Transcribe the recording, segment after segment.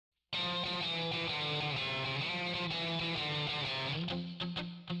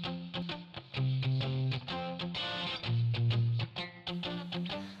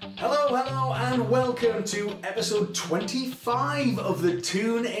Hello, and welcome to episode 25 of the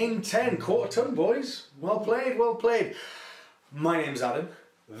Toon in 10. Quarter ton, boys. Well played, well played. My name's Adam,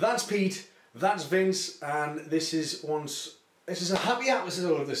 that's Pete, that's Vince, and this is a happy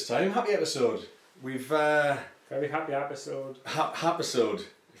episode this time. Happy episode. We've very happy episode. Episode,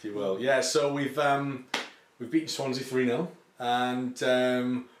 if you will. Yeah, so we've beaten Swansea 3-0,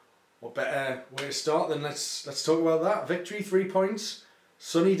 and what better way to start than let's talk about that. Victory, 3 points,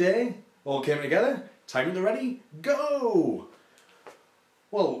 sunny day, all came together, time at the ready, go!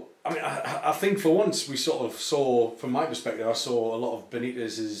 Well, I mean, I think for once we sort of saw, from my perspective, I saw a lot of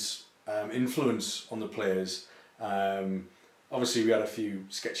Benitez's influence on the players. Obviously we had a few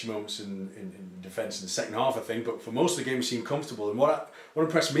sketchy moments in defence in the second half, I think, but for most of the game we seemed comfortable, and what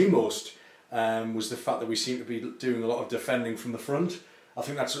impressed me most was the fact that we seemed to be doing a lot of defending from the front. I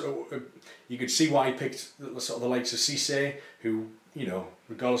think that's you could see why he picked the likes of Cisse, who, you know,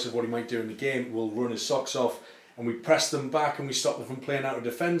 regardless of what he might do in the game, will run his socks off, and we pressed them back and we stopped them from playing out of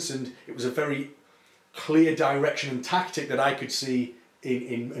defence, and it was a very clear direction and tactic that I could see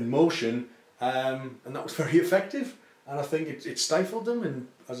in motion, and that was very effective, and I think it stifled them. And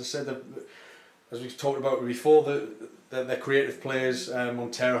as I said, as we've talked about before, they're creative players.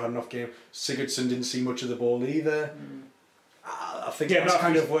 Montero had enough game. Sigurdsson didn't see much of the ball either. I think that's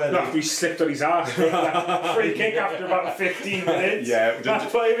kind of where after he slipped on his arse, free kick after about 15 minutes. Yeah,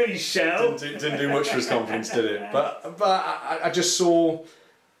 that's put him in his shell. Didn't do much for his confidence, did it? But I just saw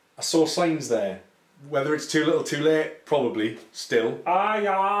signs there. Whether it's too little, too late, probably still.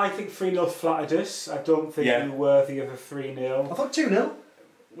 I think 3-0 flattered us. I don't think we were worthy of a 3-0. I thought 2-0.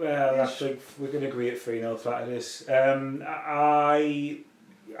 Well, I think we're going to agree at 3-0 flattered us.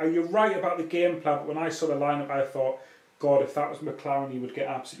 You're right about the game plan, but when I saw the lineup, I thought, God, if that was McLaren, he would get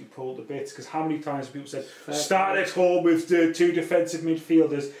absolutely pulled to bits. Because how many times people said, start at home with the 2 defensive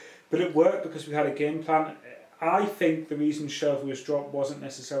midfielders, but it worked because we had a game plan. I think the reason Shelvey was dropped wasn't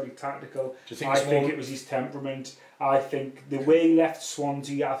necessarily tactical. I think it was his temperament. I think the way he left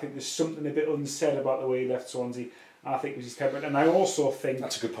Swansea, I think there's something a bit unsaid about the way he left Swansea. I think it was his temperament. And I also think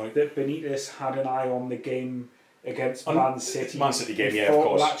that's a good point, that Benitez had an eye on the game against Man City. Man City game, yeah, of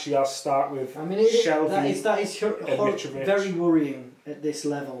course. Well, actually, I'll start with Shelvey. That is very worrying at this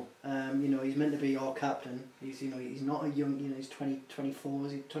level. You know, he's meant to be your captain. He's not a young. You know, he's 24.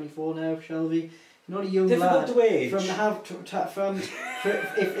 Is he 24 now, Shelvey? He's not a young lad. Difficult to age. But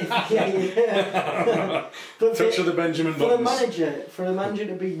touch of the Benjamin buttons. For a manager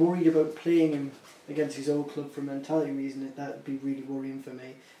to be worried about playing him against his old club for mentality reason, that would be really worrying for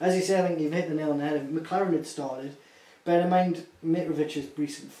me. As you say, I think you've hit the nail on the head. If McLaren had started, bear in mind Mitrovic's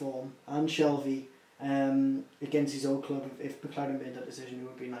recent form and Shelvey against his old club. If McLaren made that decision, it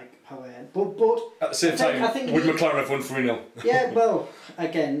would be like power. But at the same time, would McLaren have won 3-0? Yeah, well,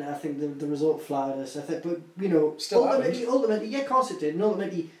 again, I think the result flattered us. I think, but you know, ultimately, yeah, of course it did. And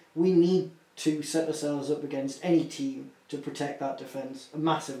ultimately, we need to set ourselves up against any team to protect that defence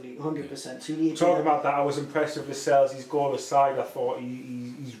massively, 100%. So you need talking about that. I was impressed with Lascelles. His goal aside, I thought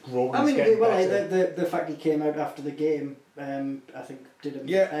he's growing. I mean, the fact he came out after the game, I think did him.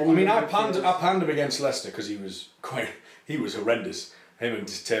 Yeah, I mean, I panned him against Leicester because he was horrendous. Him and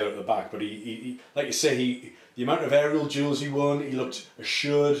Taylor at the back, but he like you say, the amount of aerial duels he won, he looked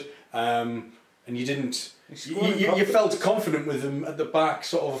assured, and you didn't. You felt confident with him at the back,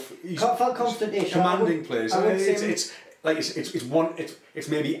 sort of. Felt confident-ish. Commanding players. It's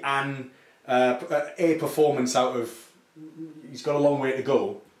maybe a performance out of. He's got a long way to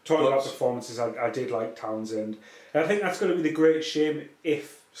go. Talking about performances, I did like Townsend, and I think that's going to be the greatest shame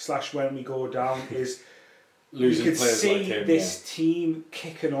when we go down is. Losing you could players see like him, this team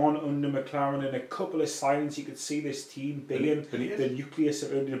kicking on under McLaren, and a couple of signings. You could see this team being the nucleus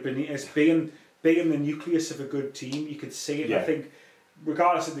of Benitez, being the nucleus of a good team. You could see it. Yeah. I think,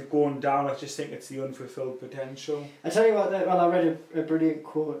 regardless of it going down, I just think it's the unfulfilled potential. I tell you what, I read a brilliant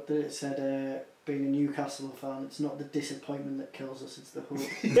quote that it said, being a Newcastle fan, it's not the disappointment that kills us, it's the hope.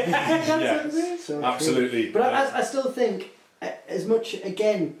 Yes, so absolutely. True. But I still think, as much,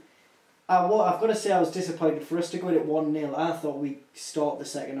 again, I've got to say I was disappointed for us to go in at 1-0. I thought we'd start the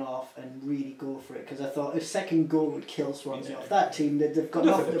second half and really go for it, because I thought a second goal would kill Swansea off. That team, they've got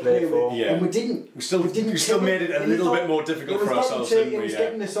nothing to play with, and we didn't. We still made it a little bit more difficult for ourselves. It was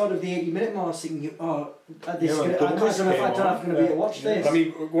getting the sort of the 80-minute mark, thinking, I don't know if I'm going to be able to watch this. I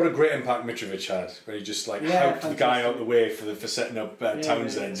mean, what a great impact Mitrovic had, when he just helped the guy out the way for setting up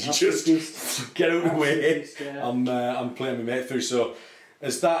Townsend. He just get out of the way. I'm playing my mate through. So.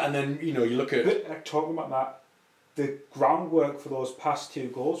 As that, and then you look at talking about that. The groundwork for those past 2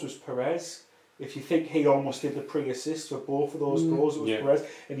 goals was Perez. if you think he almost did the pre-assist for both of those goals, it was Perez,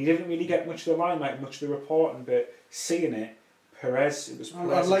 and he didn't really get much of the limelight, much of the reporting, but seeing it, it was Perez.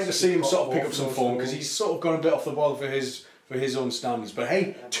 I'd like to see him sort of pick up some form because he's sort of gone a bit off the ball for his own standards. But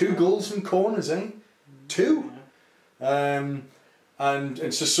hey, 2 goals from corners, eh? 2. And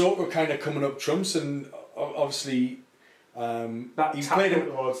Sissoko kind of coming up trumps, and obviously that he played him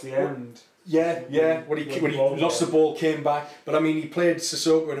towards the end. Yeah. When he lost the ball, came back. But I mean, he played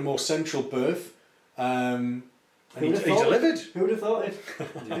Sissoko in a more central berth. And he delivered. Who would have thought it?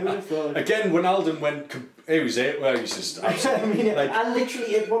 Who would have thought it? Again, Wijnaldum went. He was it. Well, he was just. I mean, and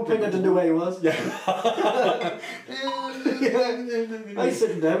literally at one point I didn't know where he was. Yeah. I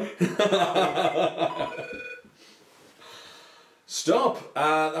sitting down. Stop.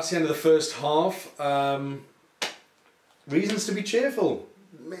 That's the end of the first half. Reasons to be cheerful,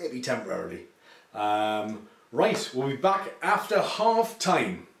 maybe temporarily. Right, we'll be back after half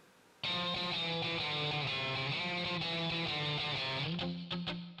time.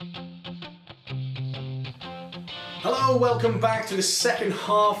 Hello, welcome back to the second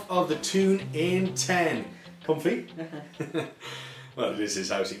half of the Toon in 10. Comfy? Well, this is his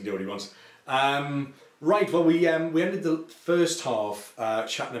house, he can do what he wants. Right, well we ended the first half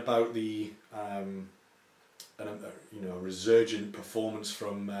chatting about the resurgent performance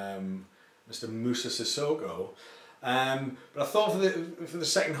from Mr. Moussa Sissoko. But I thought for the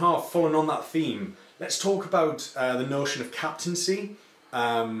second half, following on that theme, let's talk about the notion of captaincy.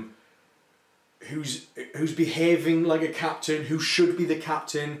 Who's behaving like a captain? Who should be the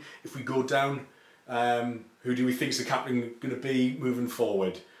captain if we go down? Who do we think is the captain going to be moving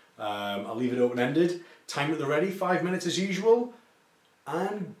forward? I'll leave it open-ended. Time at the ready, 5 minutes as usual,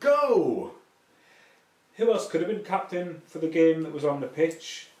 and go! Who else could have been captain for the game that was on the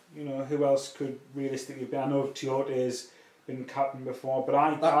pitch? You know, who else could realistically be? I know Tiote's been captain before, but I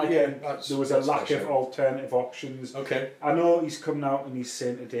think there was a lack of alternative options. Okay. I know he's coming out and he's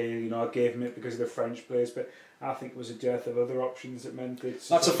saying today, you know, I gave him it because of the French players, but I think it was a dearth of other options that meant that...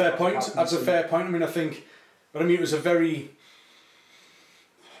 That's a fair point. That's a fair point. I mean, it was a very...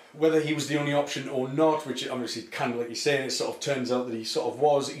 Whether he was the only option or not, which obviously kind of like you're saying, it sort of turns out that he sort of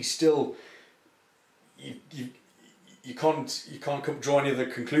was. He's still... You can't draw any other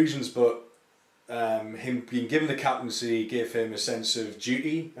conclusions, but him being given the captaincy gave him a sense of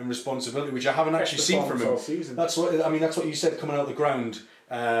duty and responsibility, which I haven't actually seen from him. That's what you said coming out of the ground.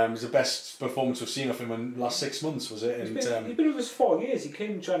 It was the best performance we've seen of him in the last 6 months, was it? He's been with us 4 years. He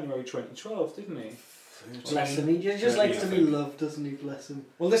came in January 2012, didn't he? Bless him. He just likes to be loved, doesn't he? Bless him.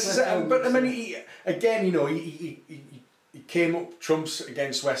 Well, this is it. But I mean, he came up trumps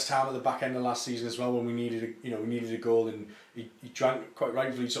against West Ham at the back end of last season as well when we needed a goal, and he drank, quite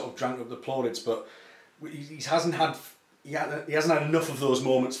rightfully, sort of drank up the plaudits. But he hasn't had enough of those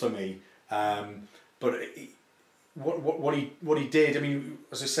moments for me. But what he did, I mean,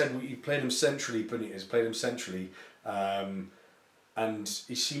 as I said, he played him centrally. Benitez played him centrally, and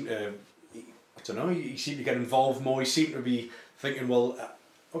he seemed to. I don't know. He seemed to get involved more. He seemed to be thinking, well,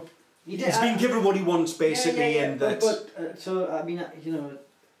 he's been given what he wants, basically, and that. So I mean, you know,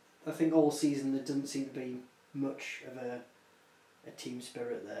 I think all season there doesn't seem to be much of a team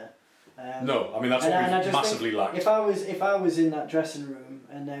spirit there. No, I mean that's what we've massively lacked. If I was in that dressing room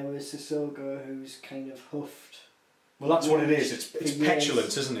and there was Sissoko who's kind of huffed. Well, that's what it is. It's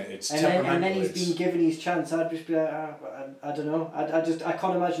petulant, isn't it? It's temperamental. And then he's been given his chance. I'd just be like, I don't know. I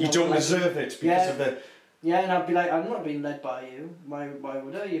can't imagine. You don't deserve it because of the. Yeah, and I'd be like, I'm not being led by you. Why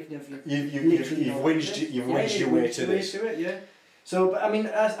would I? You've whinged your way to this. Yeah. So, but I mean,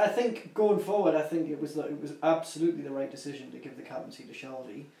 I think going forward, I think it was absolutely the right decision to give the captaincy to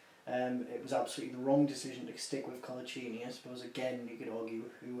Shelvey. It was absolutely the wrong decision to stick with Colaccini. I suppose again you could argue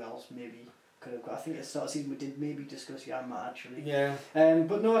who else maybe could have got. I think at the start of the season we did maybe discuss Yanmat actually. Yeah.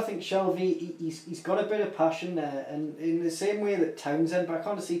 But no, I think Shelvey he's got a bit of passion there, and in the same way that Townsend, but I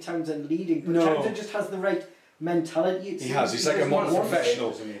can't see Townsend leading. But Townsend just has the right mentality. He has. He's like a modern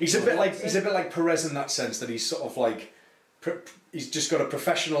professional. He's a bit like Perez in that sense that he's sort of like he's just got a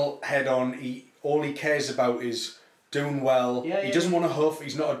professional head on. All he cares about is doing well. He doesn't want to huff.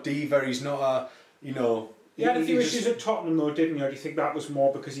 He's not a diva. He's not a He had a few issues at Tottenham though, didn't he? Or do you think that was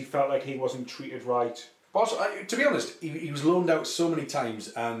more because he felt like he wasn't treated right? But to be honest, he was loaned out so many times,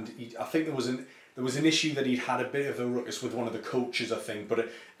 and I think there was an issue that he'd had a bit of a ruckus with one of the coaches, I think. But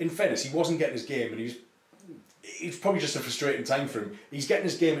in fairness, he wasn't getting his game, and it's probably just a frustrating time for him. He's getting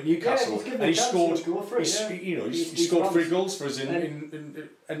his game at Newcastle, and he scored. He scored 3 goals for us and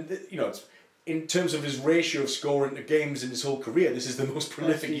it's. In terms of his ratio of scoring to games in his whole career, this is the most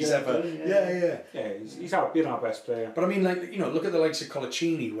prolific he's ever. Yeah, he's been our best player. But I mean, look at the likes of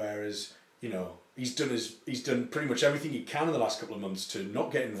Colaccini, whereas you know, he's done pretty much everything he can in the last couple of months to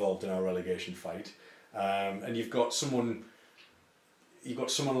not get involved in our relegation fight. And you've got someone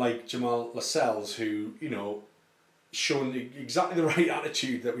like Jamal Lascelles who, you know, shown exactly the right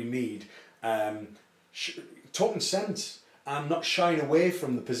attitude that we need, talking sense and not shying away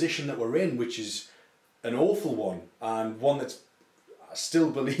from the position that we're in, which is an awful one, and one that's I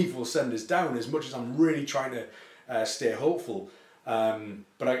still believe will send us down, as much as I'm really trying to stay hopeful.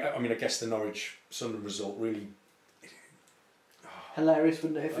 But I mean, I guess the Norwich Sunderland result really hilarious,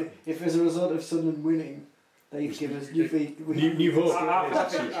 wouldn't it? If as a result of Sunderland winning, they've given us new hope.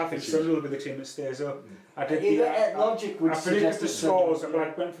 I think Sunderland will be the team that stays up. I logic would predicted the scores. When I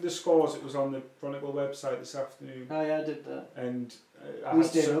went for the scores, it was on the Chronicle website this afternoon. Oh yeah, I did that. And we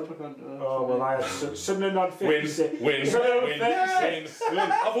stayed up. I can't do it. Oh well, I had Sunderland on 50. Win.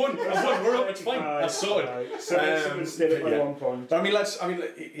 I've won. We're up. It's fine. I saw it. Sunderland stayed up at 1 point.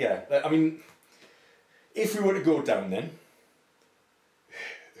 I mean, if we were to go down, then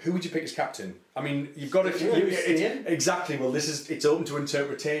who would you pick as captain? I mean, you've got to exactly. Well, it's open to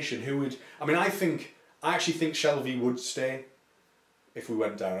interpretation. Who would? I mean, I actually think Shelvey would stay if we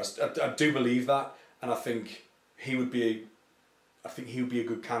went down. I do believe that, and I think he would be a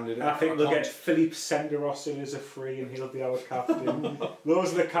good candidate. I think they'll get Philippe Senderos in as a free, and he'll be our captain.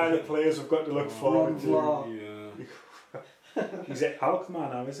 Those are the kind of players we've got to look forward to. Yeah. He's at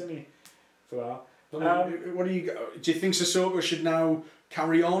Alkmaar now, isn't he? For that. What do you think Sissoko should now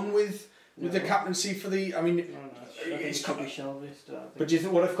carry on with the captaincy for the? I mean, it's probably Shelvey still. But do you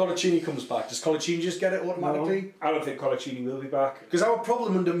think, what if Colaccini comes back? Does Colaccini just get it automatically? No, I don't think Colaccini will be back. Because our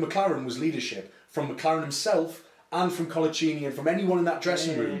problem under McLaren was leadership from McLaren himself and from Colaccini and from anyone in that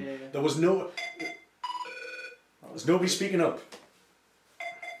dressing room. Yeah. There was nobody speaking up.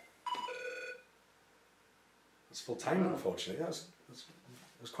 That's full time, unfortunately. I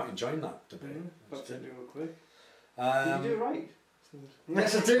was quite enjoying that debate. But to do it quick. Did you do it right?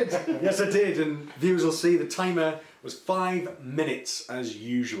 Yes, I did. Yes, I did. And viewers will see the timer was 5 minutes as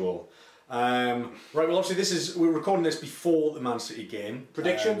usual. Right. Well, obviously, we're recording this before the Man City game.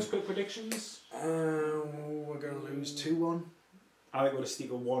 Predictions. Quick predictions. We're going to lose 2-1. I think we're going to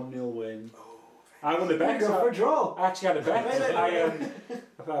stick a 1-0 win. I won a bet. Go for a draw. I actually had a bet.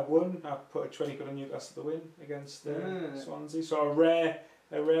 If I won, I put a 20 quid on Newcastle to win against Swansea. So a rare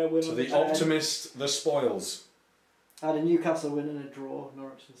win. So the optimist, the spoils. I had a Newcastle win and a draw,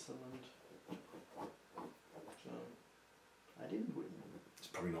 Norwich and Sunderland. So I didn't win. It's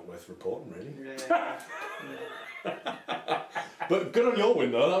probably not worth reporting, really. Yeah. But good on your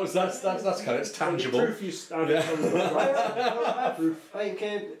win though. That's kind of, it's tangible. The proof you started from the proof.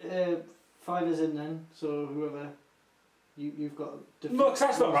 Okay, 5 is in then. So whoever you've got. Look,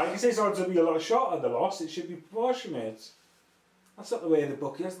 that's not right. Because this odds will be a lot short on the loss. It should be proportionate. That's not the way the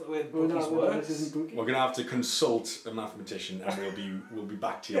bookie. That's not the way the bookies work. We're going to have to consult a mathematician, and we'll be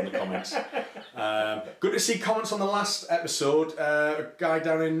back to you in the comments. Good to see comments on the last episode. A guy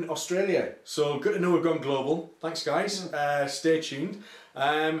down in Australia. So good to know we've gone global. Thanks, guys. Stay tuned.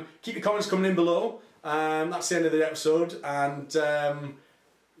 Keep your comments coming in below. That's the end of the episode. And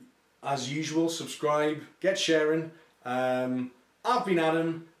as usual, subscribe, get sharing. I've been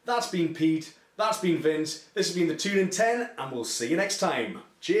Adam. That's been Pete. That's been Vince. This has been the Toon in 10, and we'll see you next time.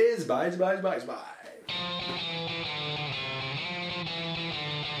 Cheers. Bye.